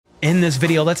In this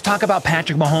video, let's talk about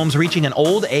Patrick Mahomes reaching an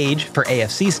old age for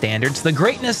AFC standards, the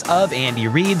greatness of Andy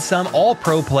Reid, some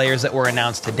all-pro players that were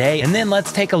announced today, and then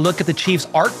let's take a look at the Chiefs'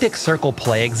 Arctic Circle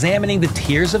play, examining the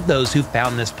tiers of those who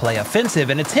found this play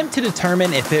offensive and attempt to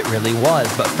determine if it really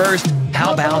was. But first,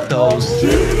 how about those?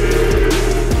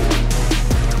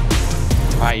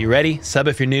 All right, you ready? Sub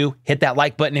if you're new, hit that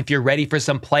like button if you're ready for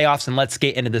some playoffs, and let's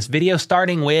get into this video,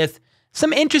 starting with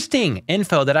some interesting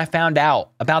info that I found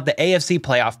out about the AFC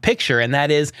playoff picture, and that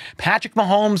is Patrick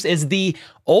Mahomes is the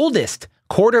oldest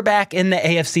quarterback in the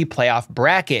AFC playoff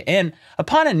bracket. And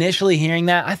upon initially hearing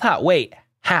that, I thought, wait,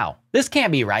 how? This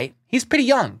can't be right. He's pretty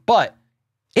young, but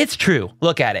it's true.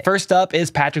 Look at it. First up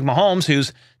is Patrick Mahomes,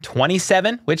 who's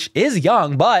 27, which is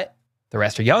young, but the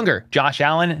rest are younger. Josh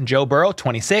Allen and Joe Burrow,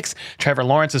 26. Trevor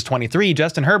Lawrence is 23.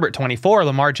 Justin Herbert, 24.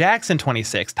 Lamar Jackson,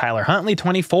 26. Tyler Huntley,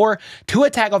 24. Tua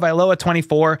Tagovailoa,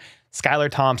 24. Skylar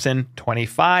Thompson,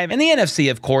 25. And the NFC,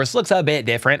 of course, looks a bit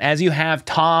different, as you have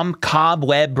Tom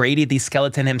Cobweb Brady, the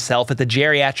skeleton himself, at the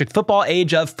geriatric football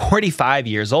age of 45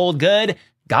 years old. Good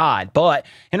God. But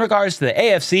in regards to the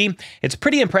AFC, it's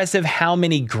pretty impressive how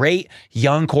many great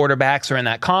young quarterbacks are in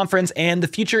that conference, and the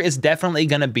future is definitely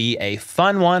going to be a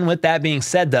fun one. With that being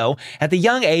said, though, at the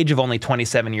young age of only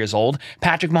 27 years old,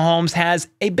 Patrick Mahomes has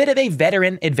a bit of a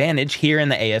veteran advantage here in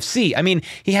the AFC. I mean,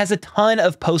 he has a ton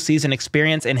of postseason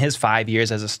experience in his 5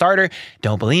 years as a starter.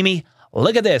 Don't believe me?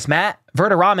 Look at this. Matt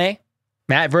Verderame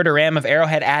of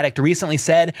Arrowhead Addict recently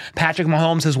said Patrick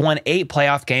Mahomes has won 8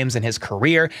 playoff games in his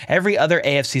career. Every other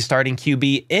AFC starting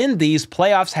QB in these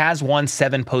playoffs has won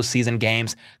 7 postseason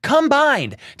games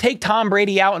combined. Take Tom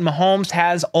Brady out, and Mahomes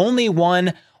has only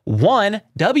won one,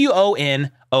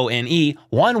 W-O-N-O-N-E,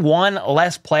 one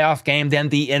less playoff game than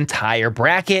the entire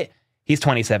bracket. He's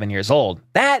 27 years old.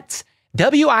 That's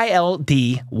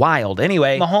W-I-L-D, wild.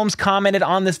 Anyway, Mahomes commented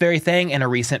on this very thing in a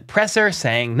recent presser,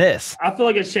 saying this: I feel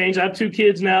like it's changed. I have 2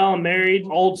 kids now. I'm married,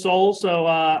 old soul. So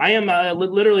I am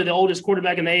literally the oldest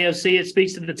quarterback in the AFC. It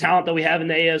speaks to the talent that we have in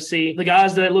the AFC. The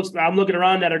guys that I'm looking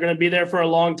around at are going to be there for a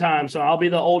long time. So I'll be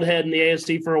the old head in the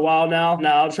AFC for a while now.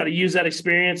 Now I'll try to use that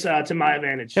experience to my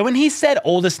advantage. And when he said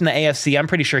oldest in the AFC, I'm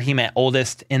pretty sure he meant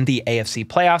oldest in the AFC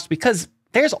playoffs, because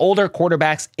there's older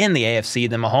quarterbacks in the AFC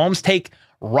than Mahomes. Take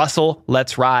Russell,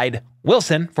 let's ride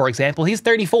Wilson, for example. He's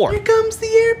 34. Here comes the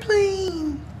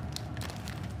airplane.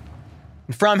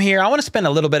 From here, I want to spend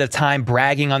a little bit of time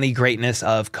bragging on the greatness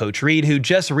of Coach Reid, who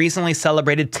just recently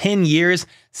celebrated 10 years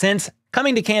since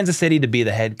coming to Kansas City to be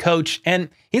the head coach. And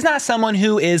he's not someone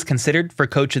who is considered for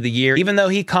Coach of the Year, even though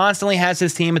he constantly has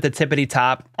his team at the tippity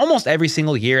top almost every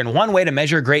single year. And one way to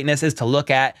measure greatness is to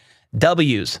look at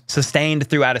W's sustained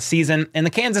throughout a season, and the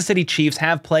Kansas City Chiefs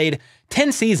have played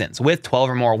 10 seasons with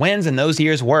 12 or more wins, and those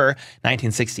years were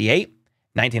 1968,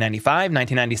 1995,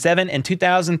 1997, and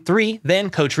 2003. Then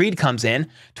Coach Reid comes in,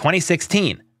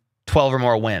 2016, 12 or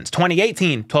more wins,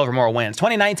 2018, 12 or more wins,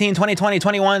 2019, 2020,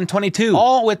 21, 22,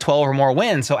 all with 12 or more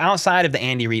wins. So outside of the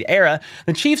Andy Reid era,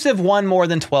 the Chiefs have won more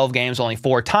than 12 games only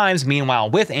 4 times. Meanwhile,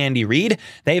 with Andy Reid,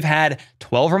 they've had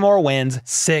 12 or more wins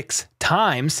 6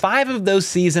 times, 5 of those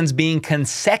seasons being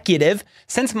consecutive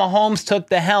since Mahomes took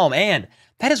the helm. And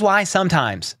that is why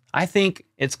sometimes I think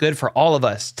it's good for all of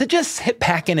us to just sit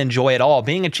back and enjoy it all.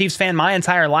 Being a Chiefs fan my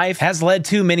entire life has led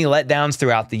to many letdowns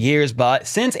throughout the years, but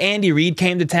since Andy Reid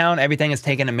came to town, everything has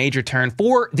taken a major turn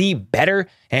for the better,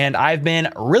 and I've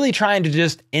been really trying to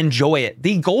just enjoy it.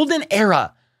 The golden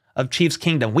era of Chiefs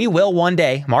Kingdom. We will one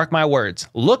day, mark my words,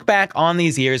 look back on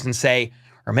these years and say,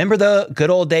 remember the good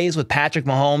old days with Patrick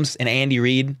Mahomes and Andy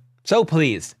Reid? So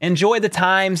please, enjoy the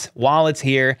times while it's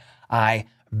here. I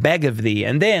beg of thee.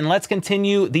 And then let's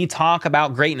continue the talk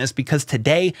about greatness, because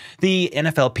today the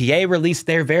NFLPA released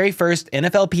their very first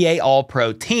NFLPA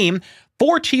All-Pro team.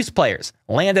 4 Chiefs players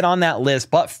landed on that list.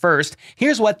 But first,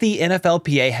 here's what the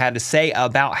NFLPA had to say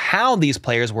about how these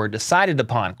players were decided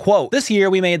upon. Quote, "This year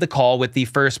we made the call with the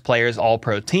first players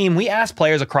All-Pro team. We asked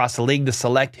players across the league to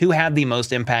select who had the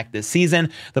most impact this season.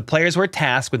 The players were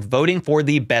tasked with voting for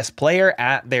the best player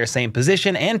at their same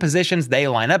position and positions they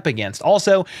line up against.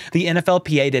 Also, the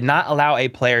NFLPA did not allow a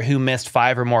player who missed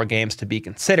 5 or more games to be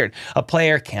considered. A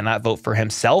player cannot vote for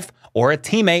himself or a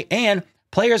teammate, and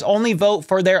players only vote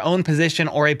for their own position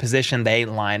or a position they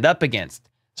lined up against."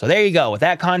 So there you go. With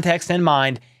that context in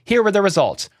mind, here were the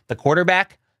results. The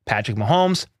quarterback, Patrick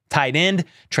Mahomes; tight end,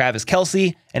 Travis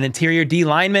Kelce; an interior D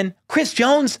lineman, Chris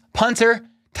Jones; punter,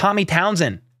 Tommy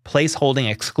Townsend. Place holding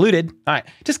excluded. All right,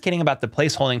 just kidding about the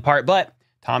place holding part, but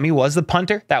Tommy was the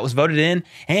punter that was voted in,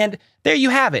 and there you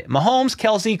have it. Mahomes,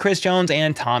 Kelce, Chris Jones,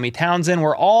 and Tommy Townsend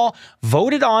were all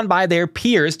voted on by their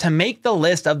peers to make the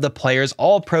list of the players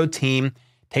All-Pro team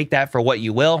take that for what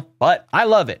you will, but I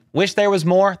love it. Wish there was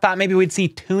more. Thought maybe we'd see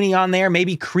Tooney on there,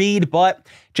 maybe Creed, but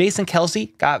Jason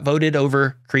Kelce got voted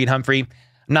over Creed Humphrey.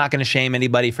 I'm not going to shame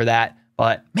anybody for that,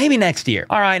 but maybe next year.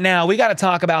 All right, now we got to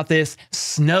talk about this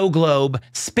snow globe,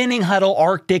 spinning huddle,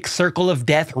 Arctic circle of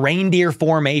death, reindeer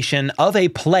formation of a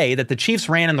play that the Chiefs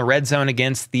ran in the red zone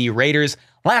against the Raiders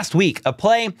last week, a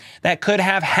play that could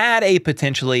have had a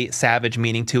potentially savage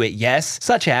meaning to it, yes,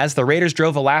 such as the Raiders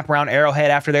drove a lap around Arrowhead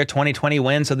after their 2020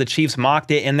 win, so the Chiefs mocked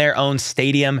it in their own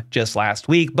stadium just last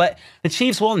week, but the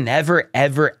Chiefs will never,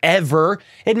 ever, ever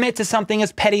admit to something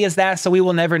as petty as that, so we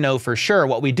will never know for sure.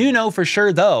 What we do know for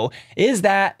sure, though, is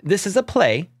that this is a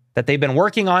play that they've been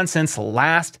working on since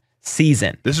last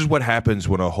season. This is what happens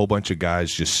when a whole bunch of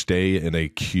guys just stay in a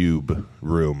cube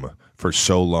room for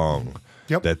so long.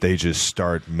 Yep. That they just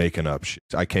start making up shit.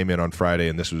 I came in on Friday,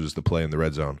 and this was the play in the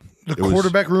red zone. The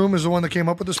quarterback room is the one that came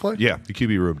up with this play? Yeah, the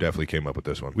QB room definitely came up with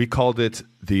this one. We called it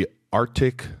the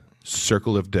Arctic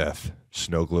Circle of Death,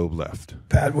 Snow Globe Left.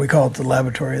 Pat, we call it the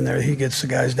laboratory in there. He gets the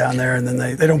guys down there, and then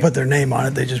they don't put their name on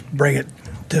it. They just bring it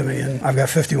to me, and I've got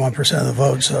 51% of the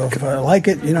vote, so if I like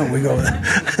it, we go with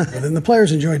it. And then the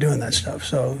players enjoy doing that stuff,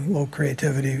 so a little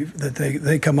creativity that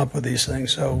they come up with these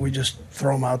things, so we just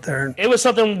throw them out there. It was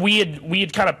something we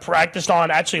had kind of practiced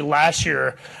on actually last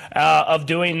year of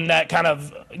doing that, kind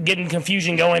of getting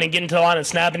confusion going and getting to the line and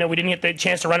snapping it. We didn't get the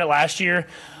chance to run it last year.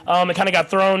 It kind of got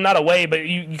thrown, not away, but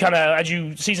you kind of, as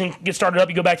you season gets started up,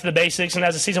 you go back to the basics. And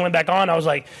as the season went back on, I was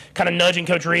like kind of nudging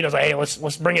Coach Reid. I was like, hey,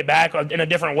 let's bring it back in a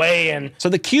different way. And so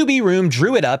the QB room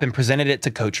drew it up and presented it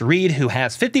to Coach Reid, who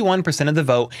has 51% of the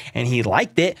vote, and he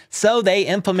liked it. So they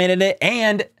implemented it.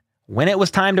 And when it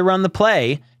was time to run the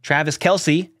play, Travis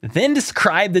Kelce then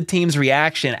described the team's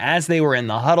reaction as they were in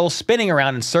the huddle, spinning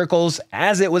around in circles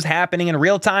as it was happening in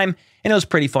real time. And it was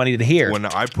pretty funny to hear. When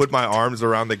I put my arms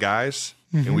around the guys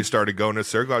and we started going in a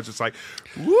circle, I was just like,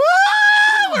 woo!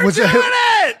 We're doing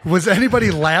it! Was anybody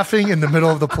laughing in the middle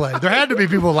of the play? There had to be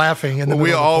people laughing in the middle of the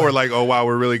play. We all were like, oh, wow,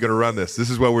 we're really going to run this. This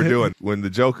is what we're doing. When the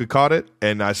Joker caught it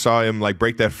and I saw him like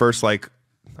break that first, like,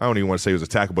 I don't even want to say it was a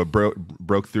tackle, but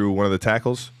broke through one of the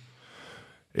tackles.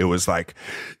 It was like,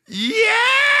 yeah,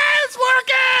 it's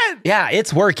working! Yeah,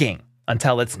 it's working.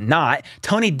 Until it's not.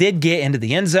 Tony did get into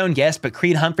the end zone, yes, but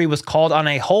Creed Humphrey was called on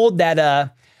a hold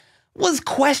that was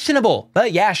questionable.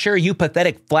 But yeah, sure, you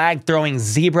pathetic flag-throwing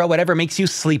zebra, whatever makes you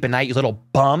sleep at night, you little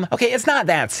bum. Okay, it's not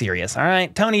that serious, all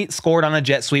right? Tony scored on a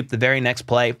jet sweep the very next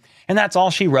play, and that's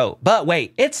all she wrote. But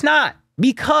wait, it's not.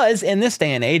 Because in this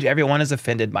day and age, everyone is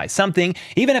offended by something,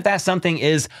 even if that something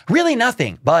is really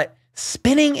nothing, but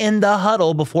spinning in the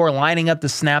huddle before lining up to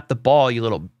snap the ball, you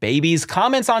little babies.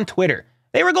 Comments on Twitter.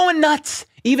 They were going nuts.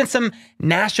 Even some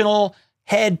national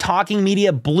head talking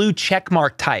media blue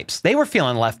checkmark types. They were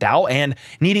feeling left out and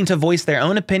needing to voice their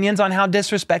own opinions on how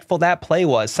disrespectful that play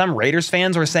was. Some Raiders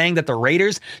fans were saying that the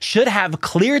Raiders should have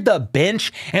cleared the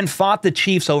bench and fought the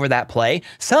Chiefs over that play.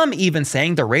 Some even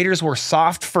saying the Raiders were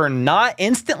soft for not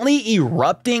instantly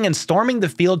erupting and storming the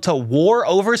field to war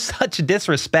over such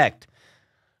disrespect.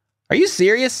 Are you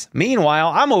serious?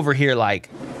 Meanwhile, I'm over here like,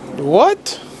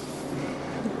 what?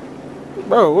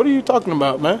 Bro, what are you talking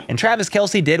about, man? And Travis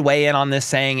Kelce did weigh in on this,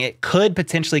 saying it could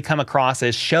potentially come across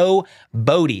as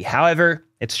showboaty. However,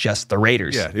 it's just the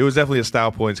Raiders. Yeah, it was definitely a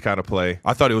style points kind of play.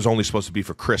 I thought it was only supposed to be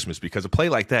for Christmas because a play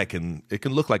like that can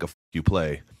look like a you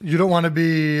play. You don't want to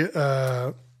be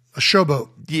a showboat.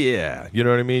 Yeah, you know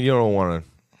what I mean? You don't want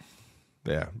to.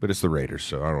 Yeah, but it's the Raiders,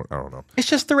 so I don't know. It's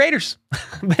just the Raiders.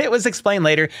 But it was explained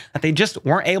later that they just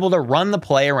weren't able to run the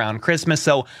play around Christmas,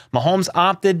 so Mahomes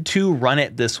opted to run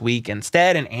it this week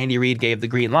instead, and Andy Reid gave the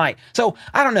green light. So,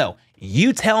 I don't know.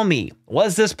 You tell me,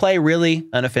 was this play really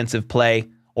an offensive play,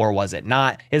 or was it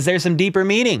not? Is there some deeper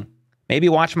meaning? Maybe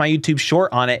watch my YouTube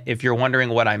short on it if you're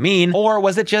wondering what I mean. Or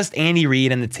was it just Andy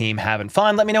Reid and the team having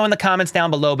fun? Let me know in the comments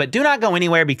down below, but do not go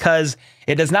anywhere because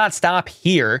it does not stop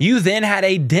here. You then had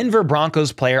a Denver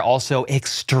Broncos player also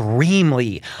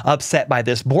extremely upset by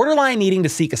this, borderline needing to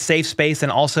seek a safe space and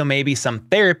also maybe some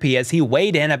therapy as he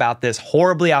weighed in about this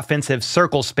horribly offensive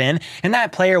circle spin. And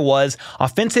that player was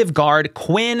offensive guard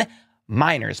Quinn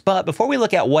Miners. But before we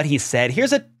look at what he said,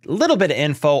 here's a little bit of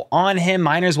info on him.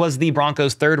 Miners was the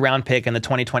Broncos' third-round pick in the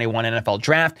 2021 NFL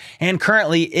Draft and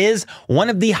currently is one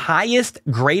of the highest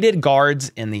graded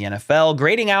guards in the NFL,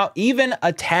 grading out even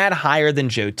a tad higher than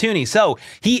Joe Tooney. So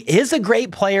he is a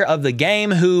great player of the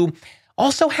game who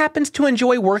also happens to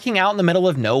enjoy working out in the middle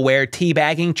of nowhere,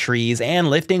 teabagging trees, and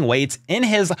lifting weights in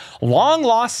his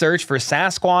long-lost search for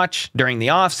Sasquatch during the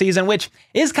offseason, which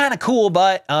is kind of cool,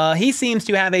 but he seems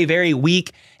to have a very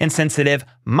weak and sensitive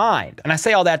mind. And I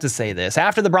say all that to say this.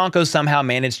 After the Broncos somehow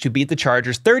managed to beat the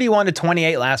Chargers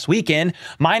 31-28 last weekend,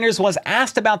 Miners was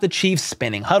asked about the Chiefs'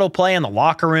 spinning huddle play in the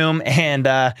locker room, and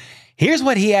here's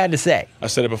what he had to say. I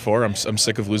said it before, I'm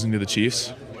sick of losing to the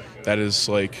Chiefs. That is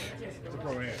like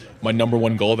my number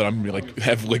one goal that I'm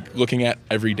looking at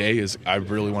every day is I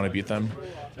really want to beat them.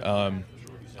 I'm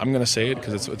gonna say it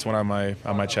because it's one on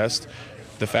my chest.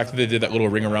 The fact that they did that little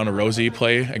ring around a Rosie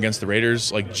play against the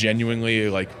Raiders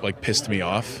genuinely pissed me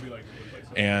off,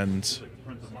 and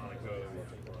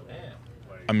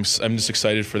I'm just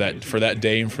excited for that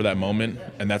day and for that moment,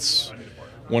 and that's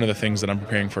one of the things that I'm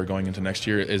preparing for going into next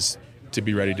year is to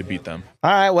be ready to beat them.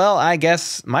 All right, well, I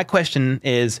guess my question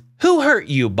is, who hurt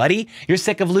you, buddy? You're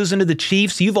sick of losing to the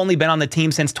Chiefs. You've only been on the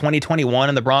team since 2021,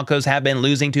 and the Broncos have been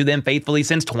losing to them faithfully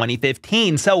since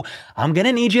 2015. So I'm going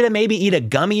to need you to maybe eat a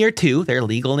gummy or two. They're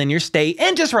legal in your state.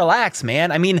 And just relax,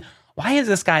 man. I mean, why is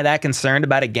this guy that concerned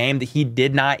about a game that he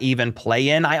did not even play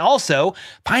in? I also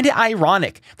find it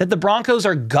ironic that the Broncos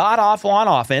are god-awful on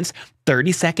offense,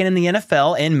 32nd in the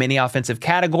NFL in many offensive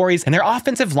categories, and their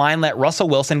offensive line let Russell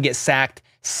Wilson get sacked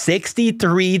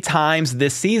 63 times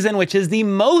this season, which is the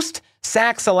most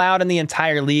sacks allowed in the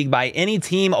entire league by any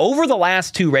team over the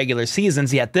last 2 regular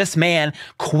seasons. Yet this man,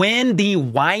 Quinn the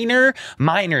Whiner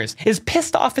Miners, is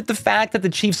pissed off at the fact that the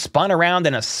Chiefs spun around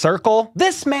in a circle.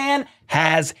 This man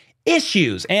has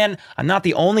issues. And I'm not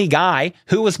the only guy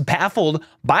who was baffled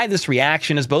by this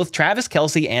reaction, as both Travis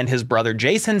Kelce and his brother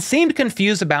Jason seemed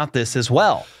confused about this as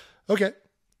well. Okay.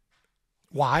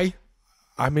 Why?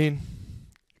 I mean,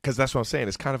 because that's what I'm saying.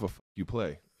 It's kind of a you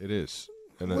play. It is,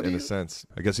 in a sense.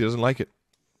 I guess he doesn't like it.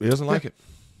 He doesn't like it.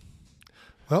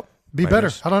 Well, be better.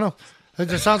 I don't know. It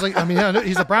just sounds like, I mean, yeah,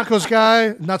 he's a Broncos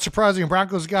guy. Not surprising, a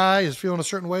Broncos guy is feeling a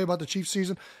certain way about the Chiefs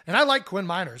season. And I like Quinn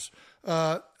Miners.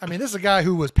 I mean, this is a guy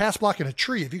who was pass blocking a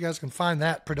tree. If you guys can find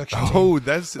that production team. Oh,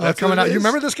 that's coming out. You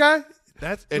remember this guy?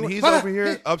 He's over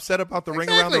here upset about the ring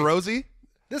around the Rosie.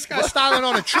 This guy's styling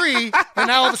on a tree, and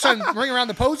now all of a sudden, ring around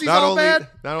the posies all bad.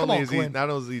 Not only is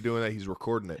he doing that, he's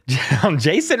recording it.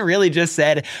 Jason really just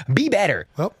said, "Be better."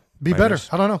 Well, be better.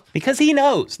 I don't know. Because he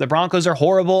knows the Broncos are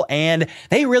horrible and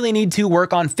they really need to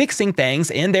work on fixing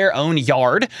things in their own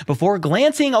yard before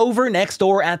glancing over next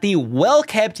door at the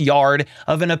well-kept yard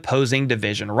of an opposing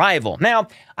division rival. Now,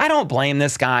 I don't blame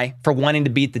this guy for wanting to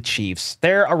beat the Chiefs.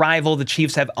 They're a rival. The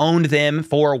Chiefs have owned them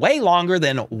for way longer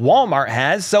than Walmart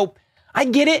has, so I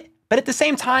get it. But at the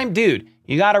same time, dude,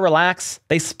 you got to relax.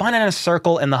 They spun in a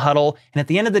circle in the huddle, and at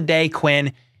the end of the day,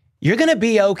 Quinn, you're going to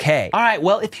be okay. All right,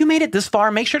 well, if you made it this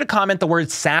far, make sure to comment the word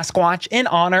Sasquatch in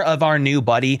honor of our new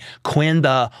buddy, Quinn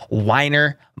the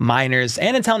Whiner Miners.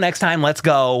 And until next time, let's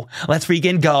go. Let's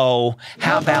freaking go.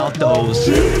 How about those?